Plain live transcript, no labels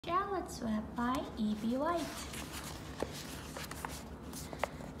Charlotte's Web by E.B. White.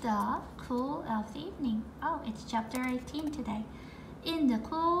 The cool of the evening. Oh, it's chapter 18 today. In the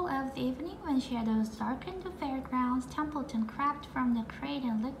cool of the evening, when shadows darkened the fairgrounds, Templeton crept from the crate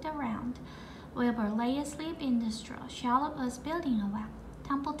and looked around. Wilbur lay asleep in the straw. Charlotte was building a web.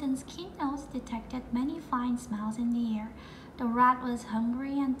 Templeton's keen nose detected many fine smells in the air. The rat was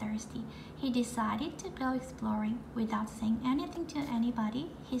hungry and thirsty. He decided to go exploring. Without saying anything to anybody,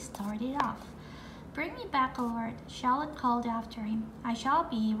 he started off. "Bring me back a word," Charlotte called after him. "I shall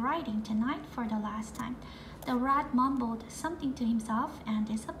be writing tonight for the last time." The rat mumbled something to himself and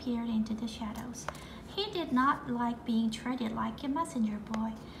disappeared into the shadows. He did not like being treated like a messenger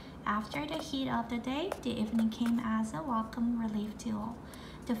boy. After the heat of the day, the evening came as a welcome relief to all.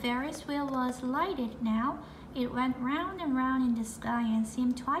 The Ferris wheel was lighted now. It went round and round in the sky and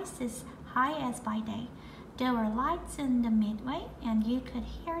seemed twice as high as by day. There were lights in the midway, and you could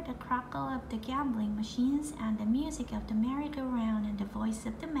hear the crackle of the gambling machines and the music of the merry-go-round and the voice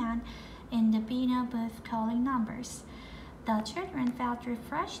of the man in the piano booth calling numbers. The children felt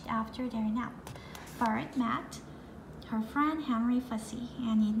refreshed after their nap. Bert met her friend Henry Fussy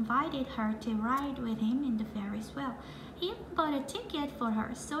and invited her to ride with him in the Ferris wheel. He even bought a ticket for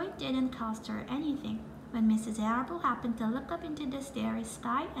her, so it didn't cost her anything. When Mrs. Arable happened to look up into the starry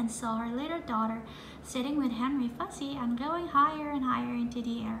sky and saw her little daughter sitting with Henry Fussy and going higher and higher into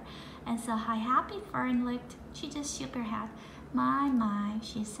the air, and saw how happy Fern looked, she just shook her head. My,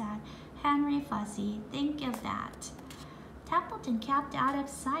 she said. "Henry Fussy, think of that." Templeton kept out of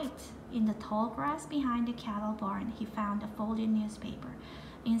sight. In the tall grass behind the cattle barn, he found a folded newspaper.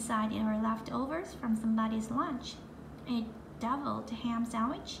 Inside it were leftovers from somebody's lunch. A deviled ham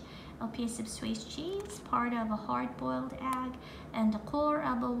sandwich, a piece of Swiss cheese, part of a hard-boiled egg, and the core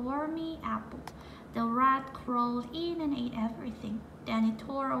of a wormy apple. The rat crawled in and ate everything. Then it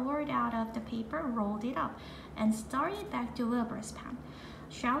tore a word out of the paper, rolled it up, and started back to Wilbur's pen.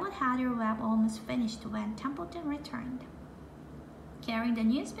 Charlotte had her web almost finished when Templeton returned, carrying the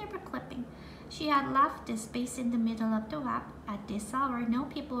newspaper clipping. She had left the space in the middle of the web. At this hour, no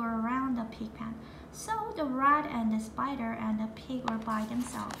people were around the pig pen, so the rat and the spider and the pig were by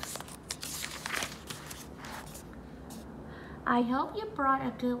themselves. "I hope you brought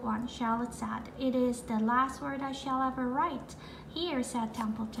a good one," Charlotte said. "It is the last word I shall ever write." "Here," said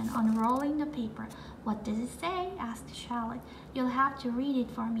Templeton, unrolling the paper. "What does it say?" asked Charlotte. "You'll have to read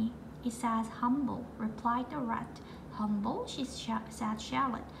it for me." "It says humble," replied the rat. "Humble?" said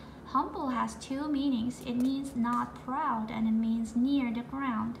Charlotte. "Humble has two meanings. It means not proud, and it means near the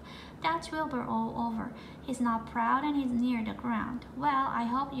ground. That's Wilbur all over. He's not proud and he's near the ground." "Well, I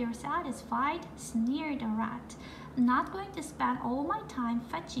hope you're satisfied," sneered the rat. "I'm not going to spend all my time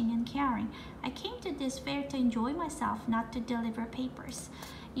fetching and carrying. I came to this fair to enjoy myself, not to deliver papers."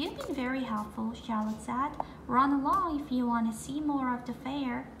 "You've been very helpful," Charlotte said. "Run along if you want to see more of the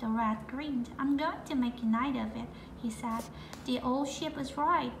fair." The rat grinned. "I'm going to make a night of it," he said. "The old ship was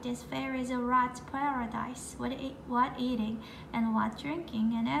right. This fair is a rat's paradise. What eating and what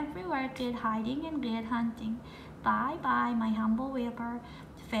drinking, and everywhere good hiding and good hunting. Bye-bye, my humble Wilbur.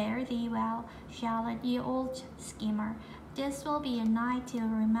 Fare thee well, Charlotte, you old schemer. This will be a night to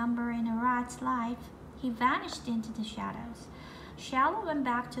remember in a rat's life." He vanished into the shadows. Charlotte went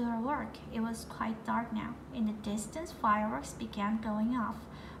back to her work. It was quite dark now. In the distance, fireworks began going off,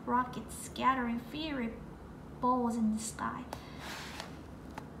 rockets scattering fiery balls in the sky.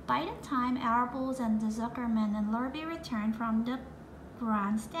 By the time Arables and the Zuckerman and Lurby returned from the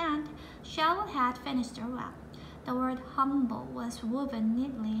grandstand, Charlotte had finished her web. The word humble was woven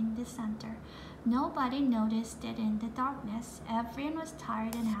neatly in the center. Nobody noticed it in the darkness. Everyone was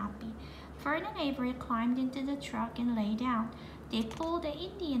tired and happy. Fern and Avery climbed into the truck and lay down. They pulled the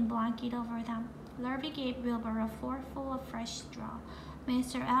Indian blanket over them. Lurby gave Wilbur a forkful of fresh straw.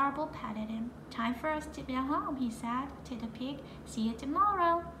 Mr. Arable patted him. "Time for us to go home," he said to the pig. "See you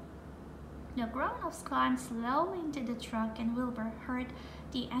tomorrow." The grown-ups climbed slowly into the truck, and Wilbur heard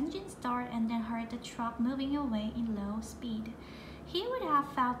the engine start and then heard the truck moving away in low speed. He would have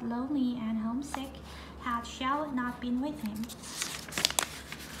felt lonely and homesick had Charlotte not been with him.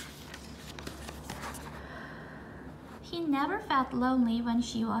 He never felt lonely when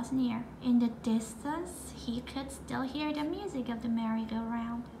she was near. In the distance, he could still hear the music of the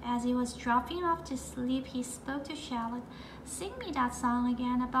merry-go-round. As he was dropping off to sleep, he spoke to Charlotte. "Sing me that song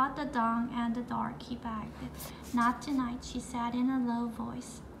again about the dawn and the dark," he begged. "Not tonight," she said in a low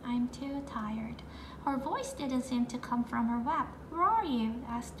voice. "I'm too tired." Her voice didn't seem to come from her web. "Where are you?"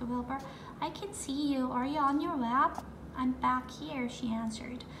 asked Wilbur. "I can see you. Are you on your web?" "I'm back here," she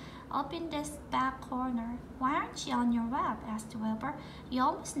answered. up in this back corner. Why aren't you on your web? Asked Wilbur. You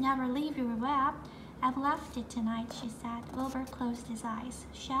almost never leave your web. I've left it tonight, she said. Wilbur closed his eyes.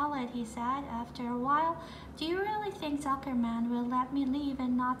 Charlotte, he said after a while, do you really think Zuckerman will let me leave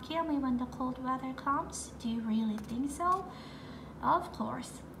and not kill me when the cold weather comes? Do you really think so? Of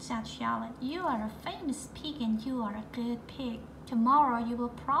course, said Charlotte. You are a famous pig and you are a good pig. Tomorrow you will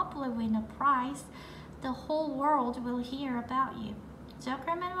probably win a prize. The whole world will hear about you.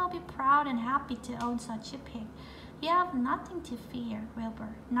 Zuckerman will be proud and happy to own such a pig. You have nothing to fear,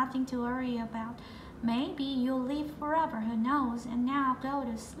 Wilbur, nothing to worry about. Maybe you'll live forever, who knows, and now go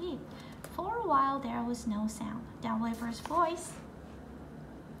to sleep. For a while there was no sound. Then Wilbur's voice.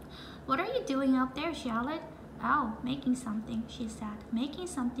 What are you doing up there, Charlotte? Oh, making something, she said. Making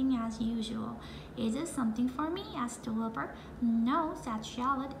something as usual. Is it something for me? Asked Wilbur. No, said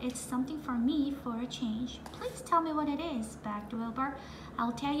Charlotte. It's something for me for a change. Please tell me what it is, begged Wilbur.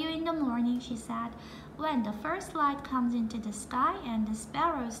 I'll tell you in the morning, she said. When the first light comes into the sky and the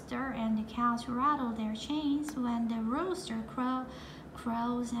sparrows stir and the cows rattle their chains, when the rooster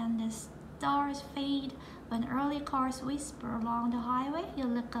crows and the stars fade, when early cars whisper along the highway, you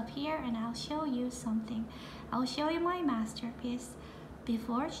look up here and I'll show you something. I'll show you my masterpiece.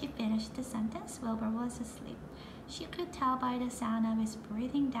 Before she finished the sentence, Wilbur was asleep. She could tell by the sound of his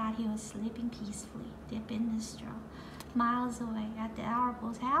breathing that he was sleeping peacefully, deep in the straw. Miles away at the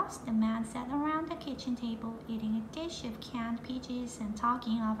Arable's house, the men sat around the kitchen table, eating a dish of canned peaches and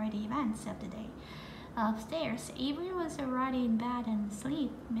talking over the events of the day. Upstairs, Avery was already in bed and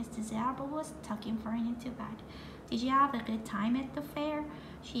asleep. Mrs. Arable was tucking Fern into bed. Did you have a good time at the fair?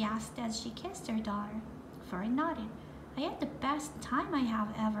 She asked as she kissed her daughter. Fern nodded. I had the best time I have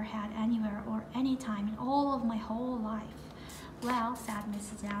ever had anywhere or any time in all of my whole life. Well, said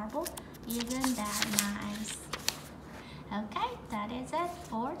Mrs. Arable, isn't that nice? Okay, that is it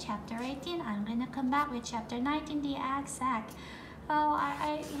for Chapter 18. I'm going to come back with Chapter 19, the egg sack. Oh,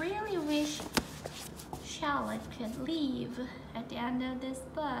 I really wish Charlotte could leave at the end of this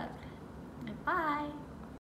book. Goodbye.